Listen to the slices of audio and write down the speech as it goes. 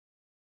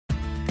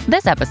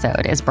This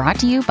episode is brought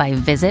to you by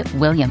Visit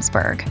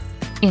Williamsburg.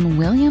 In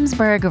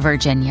Williamsburg,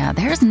 Virginia,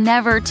 there's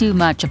never too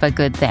much of a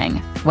good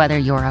thing. Whether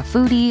you're a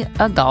foodie,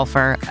 a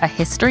golfer, a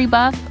history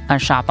buff, a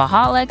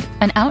shopaholic,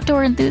 an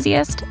outdoor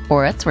enthusiast,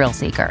 or a thrill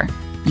seeker,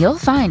 you'll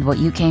find what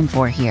you came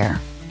for here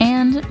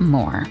and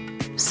more.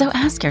 So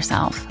ask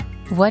yourself,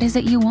 what is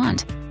it you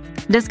want?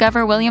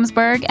 Discover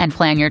Williamsburg and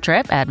plan your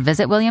trip at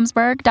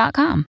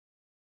visitwilliamsburg.com.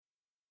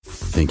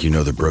 Think you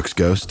know the Brooks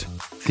Ghost?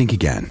 Think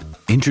again.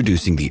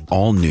 Introducing the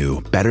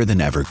all-new,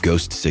 better-than-ever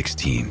Ghost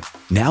 16.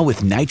 Now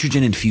with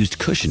nitrogen-infused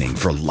cushioning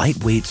for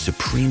lightweight,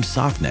 supreme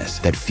softness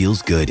that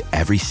feels good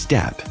every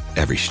step,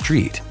 every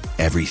street,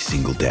 every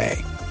single day.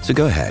 So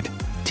go ahead,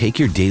 take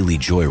your daily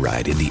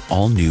joyride in the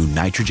all-new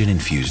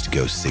nitrogen-infused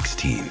Ghost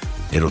 16.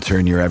 It'll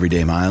turn your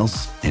everyday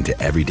miles into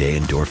everyday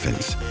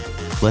endorphins.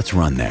 Let's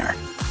run there.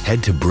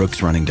 Head to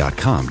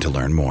brooksrunning.com to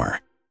learn more.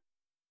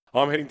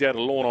 I'm heading down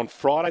to Lawn on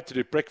Friday to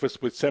do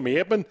breakfast with Sammy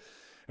Edmund.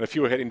 And a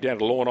few are heading down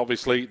to Lawn,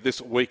 obviously, this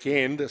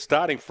weekend,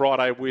 starting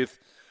Friday with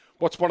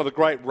what's one of the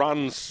great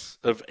runs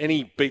of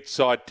any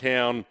beachside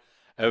town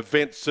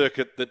event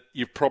circuit that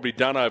you've probably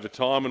done over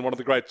time, and one of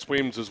the great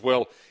swims as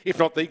well, if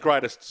not the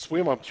greatest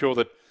swim. I'm sure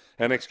that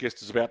our next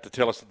guest is about to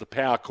tell us that the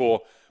Powercor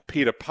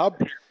Pier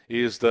Pub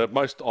is the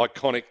most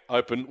iconic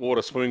open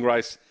water swimming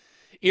race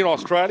in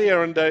Australia,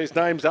 and his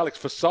name's Alex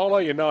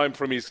Fasolo. You know him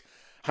from his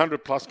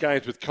 100-plus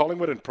games with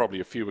Collingwood and probably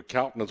a few with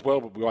Carlton as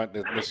well, but we won't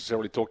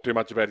necessarily talk too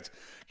much about his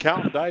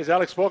Carlton days.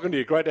 Alex, welcome to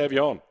you. Great to have you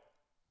on.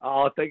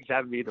 Oh, thanks for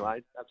having me,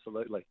 Dwayne.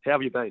 Absolutely. How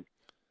have you been?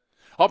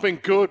 I've been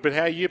good, but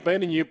how you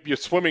been? And you're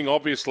swimming,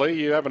 obviously.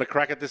 You having a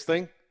crack at this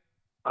thing?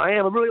 I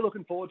am. I'm really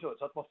looking forward to it.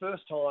 So it's my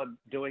first time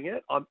doing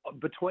it.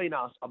 Between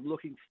us, I'm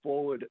looking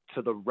forward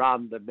to the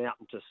run, the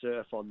mountain to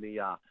surf on the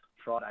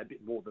Friday a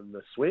bit more than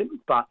the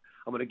swim, but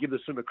I'm going to give the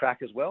swim a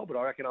crack as well, but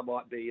I reckon I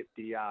might be at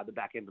the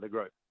back end of the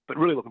group. But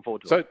really looking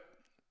forward to it. So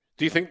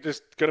do you think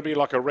there's going to be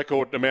like a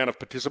record amount of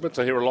participants?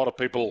 I hear a lot of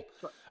people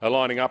are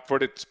lining up for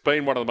it. It's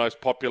been one of the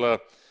most popular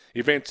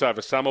events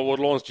over summer.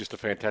 Woodlawn's just a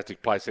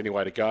fantastic place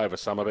anyway to go over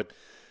summer, but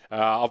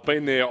I've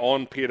been there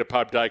on Pier to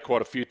Pub Day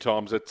quite a few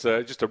times. It's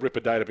just a ripper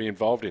day to be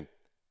involved in.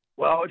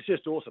 Well, it's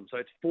just awesome. So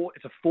it's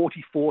a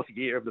 44th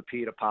year of the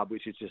Pier to Pub,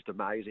 which is just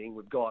amazing.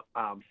 We've got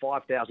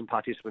 5,000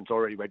 participants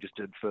already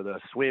registered for the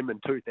swim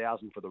and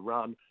 2,000 for the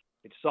run.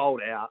 It's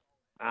sold out.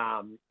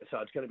 So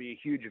it's going to be a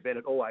huge event.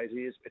 It always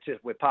is. It's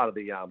just we're part of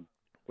the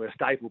we're a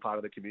staple part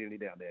of the community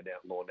down there down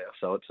at Lawn now.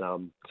 So it's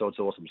awesome.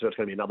 So it's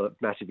going to be another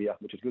massive year,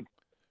 which is good.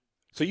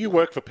 So you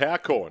work for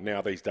Powercor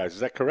now these days, is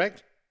that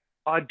correct?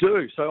 I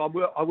do. So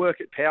I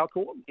work at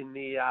Powercor in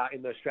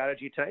the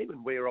strategy team,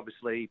 and we're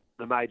obviously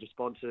the major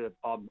sponsor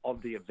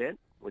of the event,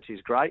 which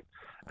is great.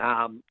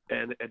 And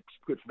it's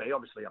good for me.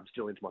 Obviously, I'm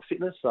still into my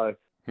fitness, so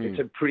it's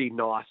a pretty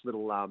nice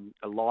little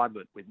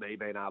alignment with me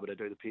being able to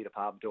do the Pier to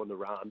Pub, doing the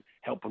run,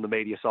 help on the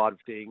media side of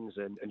things,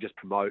 and just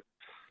promote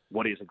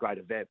what is a great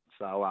event.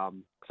 So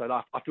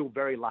I feel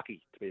very lucky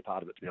to be a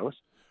part of it, to be honest.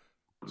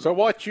 So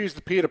why choose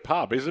the Pier to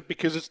Pub? Is it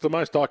because it's the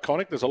most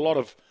iconic? There's a lot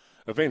of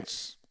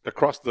events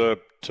across the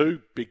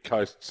two big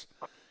coasts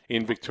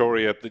in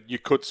Victoria that you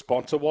could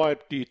sponsor. Why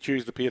do you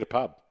choose the Pier to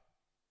Pub?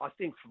 I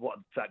think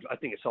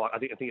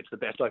it's the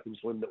best open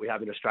swim that we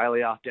have in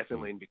Australia,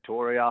 definitely in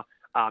Victoria.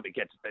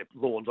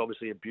 Lawn's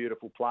obviously a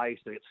beautiful place.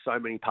 They get so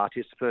many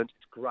participants.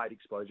 It's great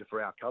exposure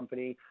for our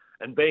company,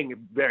 and being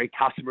very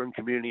customer and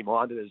community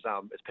minded as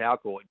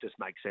Powercor, it just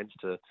makes sense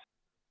to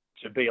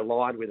be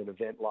aligned with an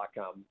event like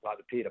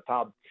the Pier to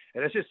Pub.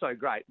 And it's just so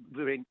great. I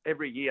mean,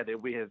 every year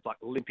we have like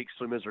Olympic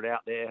swimmers are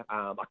out there.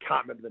 I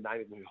can't remember the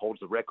name of him who holds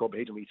the record, but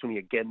he's going to be swimming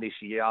again this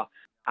year.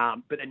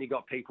 But then you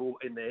got people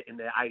in their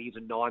 80s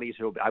and 90s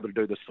who will be able to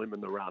do the swim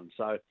and the run.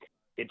 So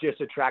it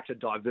just attracts a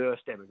diverse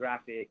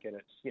demographic,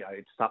 and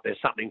there's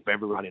something for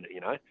everyone in it,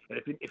 you know. And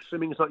if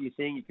swimming is not your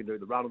thing, you can do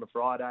the run on a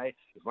Friday.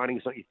 If running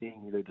is not your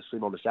thing, you do the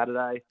swim on a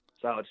Saturday.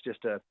 So it's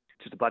just a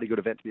bloody good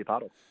event to be a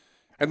part of.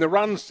 And the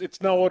runs,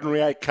 it's no ordinary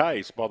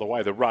 8Ks, by the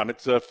way, the run.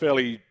 It's a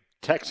fairly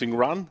taxing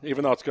run,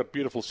 even though it's got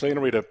beautiful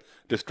scenery to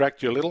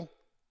distract you a little.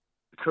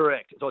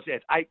 Correct. So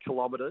it's 8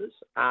 kilometres.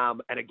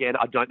 And again,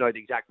 I don't know the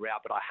exact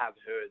route, but I have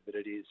heard that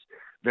it is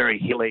very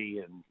hilly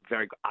and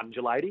very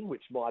undulating,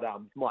 which might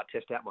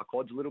test out my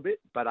quads a little bit.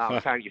 But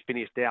apparently you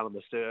finish down on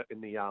the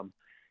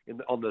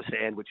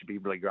sand, which would be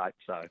really great.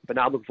 So, but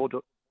no, I'm looking forward to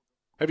it.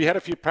 Have you had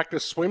a few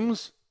practice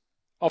swims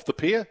off the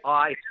pier?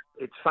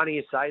 It's funny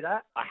you say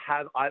that.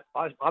 I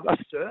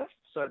surf,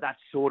 so that's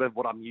sort of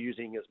what I'm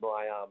using as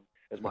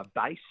my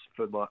base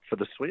for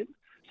the swim.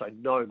 So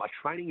no, my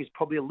training is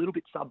probably a little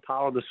bit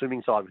subpar on the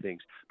swimming side of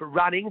things. But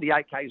running, the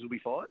 8Ks will be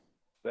fine.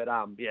 But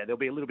there'll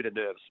be a little bit of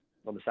nerves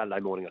on the Saturday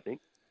morning, I think.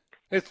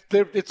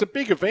 It's a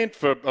big event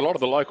for a lot of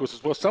the locals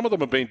as well. Some of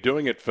them have been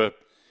doing it for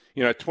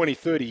 20,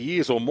 30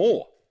 years or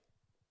more.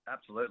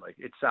 Absolutely.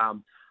 It's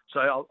so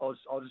I was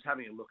just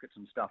having a look at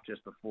some stuff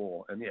just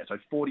before, and so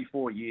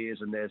 44 years,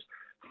 and there's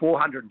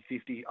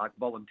 450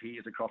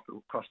 volunteers across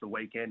the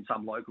weekend.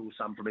 Some locals,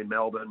 some from in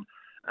Melbourne,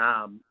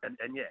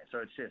 so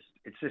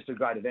it's just a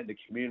great event. The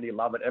community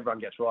love it. Everyone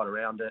gets right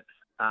around it.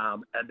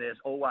 and there's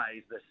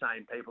always the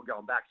same people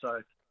going back.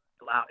 So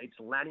it's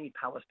Lanny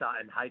Pallister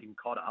and Hayden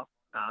Cotter.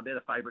 They're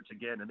the favourites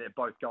again, and they're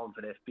both going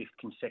for their 5th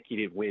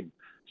consecutive win.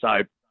 So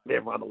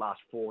they've won the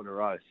last 4 in a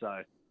row.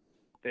 So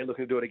they're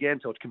looking to do it again.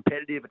 So it's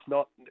competitive. It's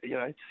not,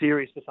 it's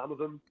serious for some of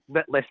them,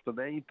 less for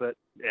me. But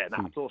yeah,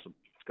 it's awesome.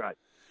 It's great.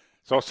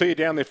 So I'll see you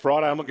down there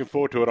Friday. I'm looking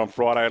forward to it on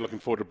Friday. Looking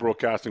forward to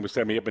broadcasting with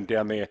Sammy Edmund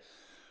down there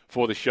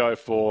for the show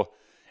for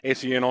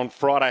SEN on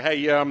Friday.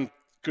 Hey,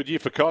 good year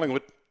for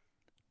Collingwood.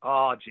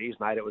 Oh, geez,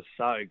 mate, it was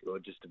so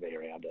good just to be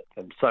around it.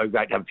 And so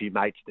great to have a few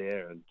mates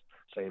there and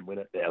see them win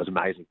it. Yeah, it was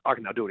amazing. I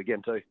reckon they'll do it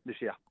again too this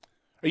year.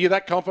 Are you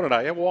that confident,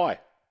 are you? Why?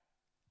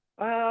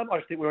 I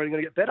just think we're only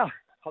going to get better.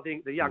 I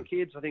think the young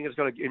kids, I think it's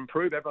going to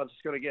improve. Everyone's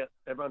just going to get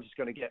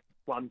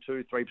 1%,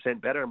 2%,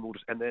 3% better, and we'll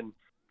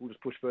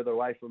just push further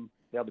away from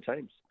the other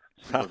teams.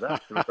 Simple as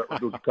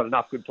that. We've got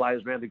enough good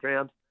players around the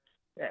ground.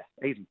 Yeah,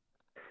 easy.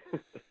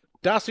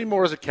 Darcy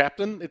Moore as a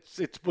captain,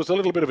 it was a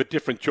little bit of a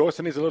different choice,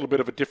 and he's a little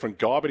bit of a different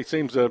guy, but he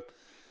seems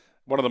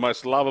one of the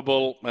most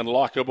lovable and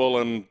likeable,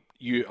 and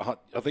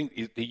I think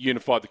he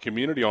unified the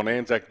community on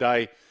Anzac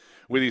Day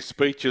with his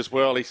speech as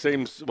well. He's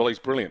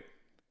brilliant.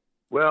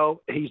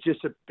 Well, he's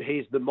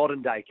the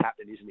modern day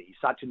captain, isn't he? He's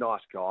such a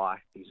nice guy.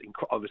 He's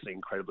obviously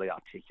incredibly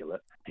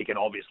articulate. He can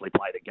obviously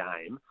play the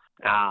game,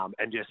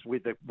 and just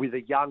with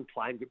the young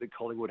playing group that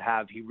Collingwood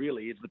have, he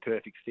really is the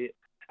perfect fit.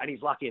 And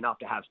he's lucky enough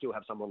to still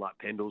have someone like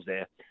Pendles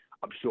there,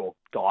 I'm sure,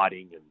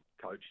 guiding and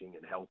coaching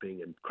and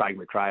helping. And Craig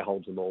McRae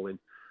holds them all in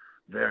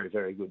very,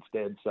 very good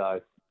stead.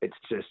 So it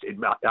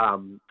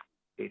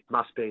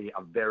must be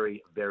a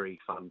very, very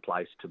fun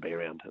place to be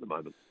around at the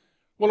moment.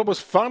 Well, it was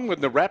fun when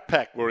the Rat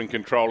Pack were in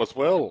control as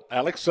well,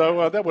 Alex.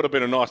 So that would have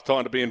been a nice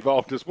time to be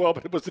involved as well.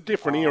 But it was a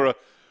different era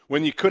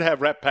when you could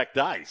have Rat Pack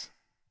days.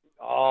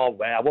 Oh,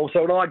 wow. Well,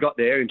 so when I got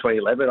there in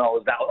 2011, I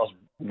was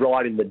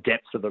right in the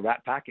depths of the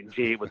Rat Pack, and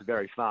gee, it was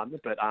very fun.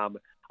 But I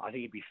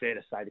think it'd be fair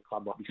to say the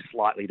club might be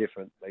slightly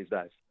different these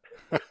days.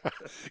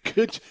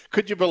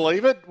 Could you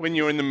believe it when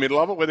you were in the middle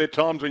of it? Were there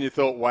times when you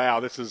thought, wow,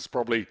 this is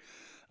probably,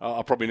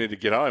 I probably need to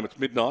get home. It's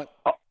midnight.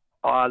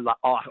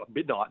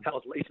 Midnight. That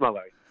was least my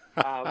worry.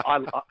 I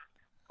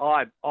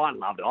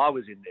loved it. I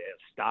was in there,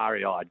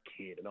 starry-eyed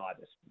kid, and I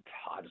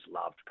just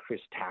loved Chris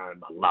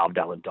Tarrant. I loved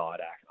Alan Didak.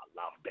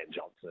 I loved Ben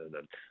Johnson,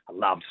 and I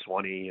loved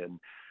Swanee, and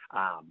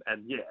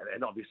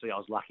obviously I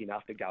was lucky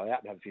enough to go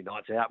out and have a few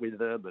nights out with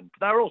them, and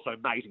they were also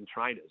amazing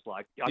trainers.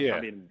 Like I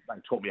come in, they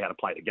taught me how to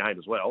play the game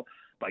as well.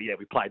 But yeah,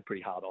 we played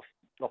pretty hard off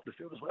the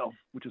field as well,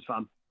 which was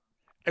fun.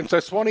 And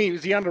so Swanee,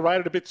 is he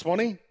underrated a bit,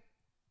 Swanee?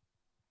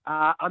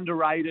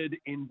 Underrated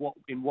in what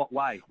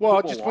way? Well,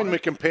 football just when we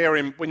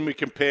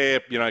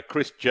compare,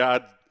 Chris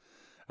Judd,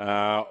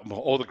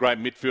 all the great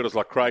midfielders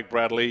like Craig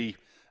Bradley,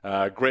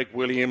 Greg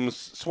Williams.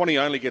 Swanee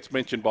only gets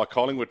mentioned by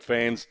Collingwood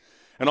fans,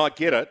 and I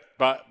get it,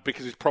 but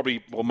because he's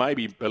probably, or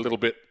maybe a little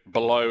bit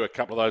below a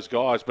couple of those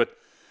guys. But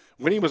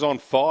when he was on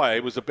fire,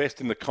 he was the best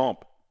in the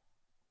comp.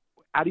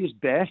 At his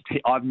best,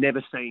 I've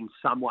never seen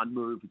someone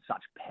move with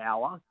such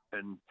power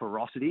and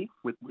ferocity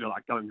with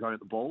going at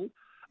the ball.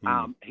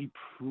 He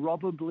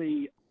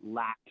probably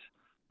lacked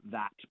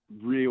that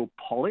real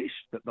polish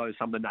that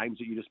some of the names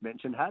that you just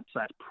mentioned had.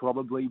 So that's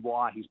probably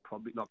why he's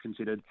probably not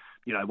considered,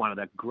 one of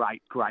the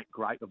great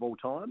of all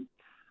time.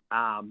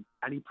 And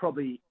he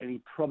probably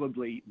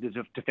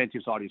the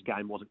defensive side of his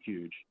game wasn't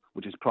huge,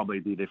 which is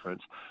probably the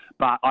difference.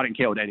 But I don't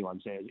care what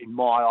anyone says. In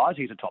my eyes,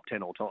 he's a top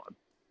 10 all time.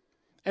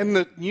 And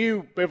the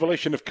new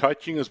evolution of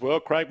coaching as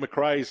well. Craig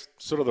McRae's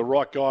sort of the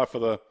right guy for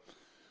the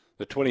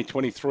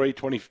 2023,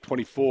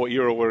 2024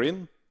 era we're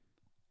in.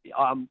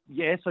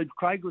 So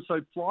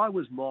Fly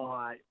was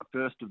my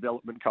first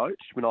development coach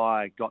when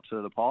I got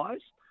to the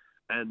Pies,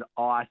 and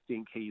I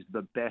think he's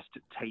the best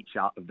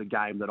teacher of the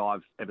game that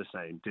I've ever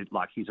seen.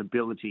 Like his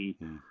ability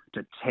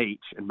to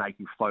teach and make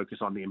you focus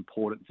on the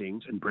important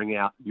things and bring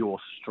out your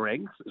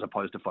strengths as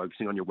opposed to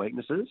focusing on your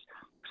weaknesses,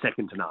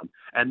 second to none.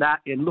 And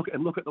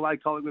look at the way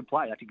Collingwood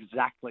play. That's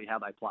exactly how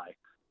they play.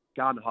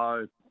 Gun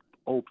ho,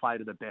 all play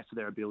to the best of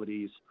their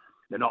abilities.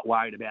 They're not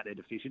worried about their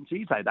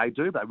deficiencies. They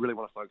do. They really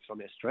want to focus on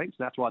their strengths.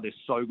 And that's why they're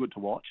so good to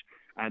watch,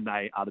 and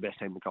they are the best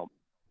team in the comp.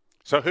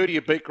 So who do you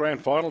beat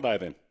grand final day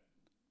then?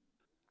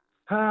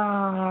 You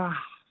know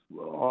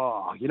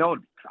what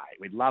would be great?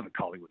 We'd love a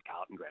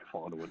Collingwood-Carlton grand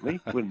final, wouldn't we?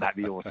 Wouldn't that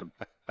be awesome?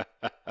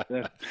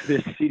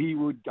 The city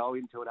would go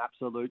into an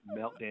absolute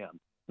meltdown.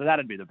 So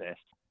that'd be the best.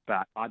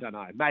 But I don't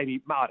know.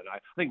 Maybe, I don't know. I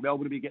think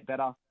Melbourne would get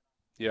better.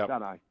 Yeah. Don't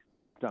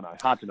know.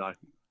 Hard to know.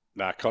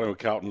 Nah,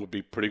 Collingwood-Carlton would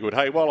be pretty good.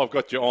 Hey, while I've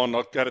got you on,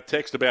 I've got a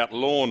text about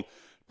Lorne,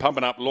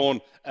 pumping up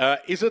Lorne.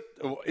 Is it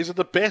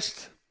the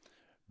best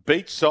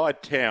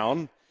beachside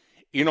town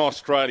in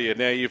Australia?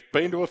 Now, you've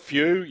been to a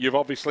few. You've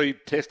obviously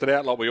tested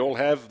out, like we all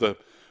have, the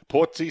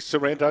Portsea,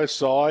 Sorrento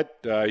side.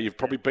 You've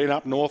probably been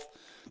up north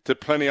to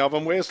plenty of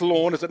them. Where's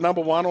Lorne? Is it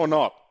number one or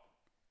not?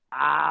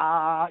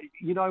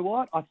 You know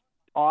what?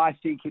 I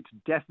think it's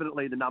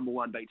definitely the number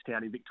one beach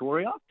town in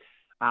Victoria.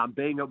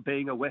 Being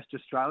a West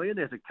Australian,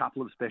 there's a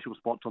couple of special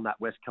spots on that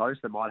west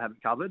coast that might have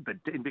it covered, but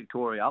in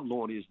Victoria,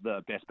 Lorne is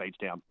the best beach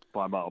town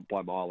by a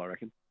mile, I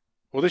reckon.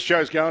 Well, this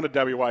show's going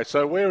to WA,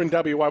 so where in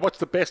WA, what's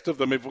the best of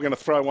them if we're going to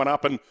throw one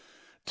up? And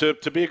to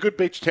be a good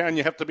beach town,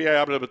 you have to be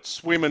able to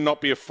swim and not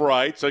be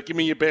afraid. So give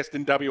me your best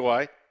in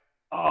WA.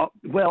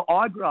 Well,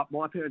 I grew up,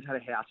 my parents had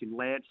a house in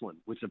Lancelin,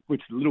 which is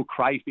a little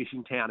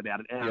crayfishing town about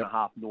an hour and a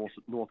half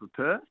north of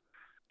Perth.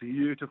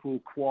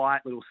 Beautiful,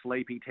 quiet little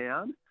sleepy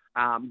town.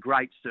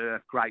 Great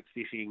surf, great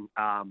fishing,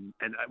 and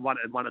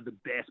one of the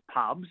best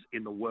pubs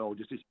in the world.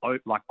 Just this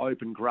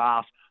open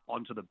grass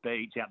onto the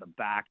beach, out the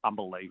back.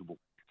 Unbelievable.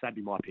 So that'd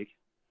be my pick.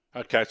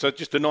 Okay, so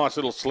just a nice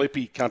little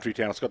sleepy country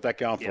town. It's got that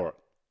going for it.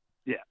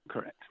 Yeah,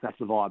 correct. That's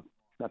the vibe.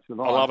 I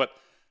love it.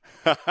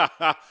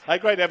 Hey,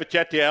 great to have a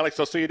chat to you, Alex.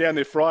 I'll see you down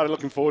there Friday.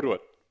 Looking forward to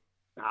it.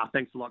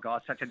 Thanks a lot,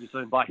 guys. Catch you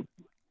soon. Bye.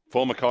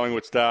 Former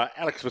Collingwood star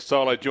Alex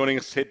Fasolo joining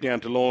us. Head down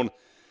to Lawn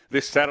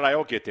this Saturday.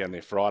 I'll get down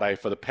there Friday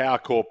for the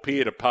Powercor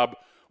Pier to Pub.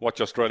 Watch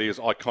Australia's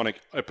iconic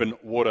open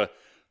water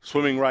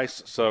swimming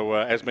race. So,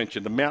 as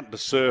mentioned, the Mountain to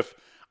Surf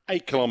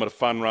 8-kilometre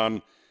fun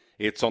run.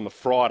 It's on the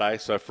Friday.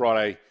 So,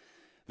 Friday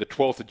the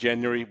 12th of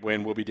January,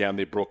 when we'll be down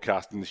there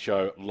broadcasting the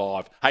show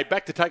live. Hey,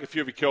 back to take a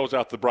few of your calls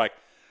after the break.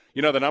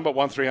 You know the number,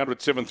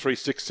 1300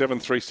 736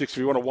 736, if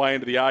you want to weigh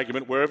into the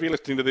argument, wherever you're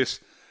listening to this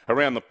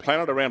around the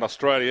planet, around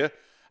Australia.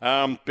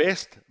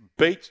 Best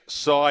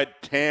beachside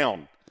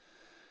town.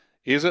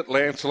 Is it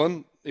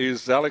Lancelin?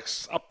 Is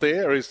Alex up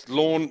there? Is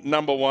Lawn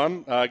number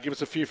one? Give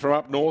us a few from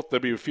up north.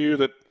 There'll be a few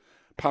that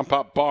pump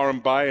up Byron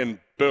Bay and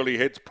Burleigh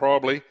Heads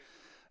probably.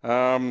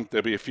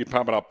 There'll be a few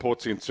pumping up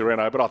Portsea and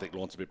Sereno, but I think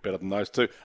Lawn's a bit better than those two.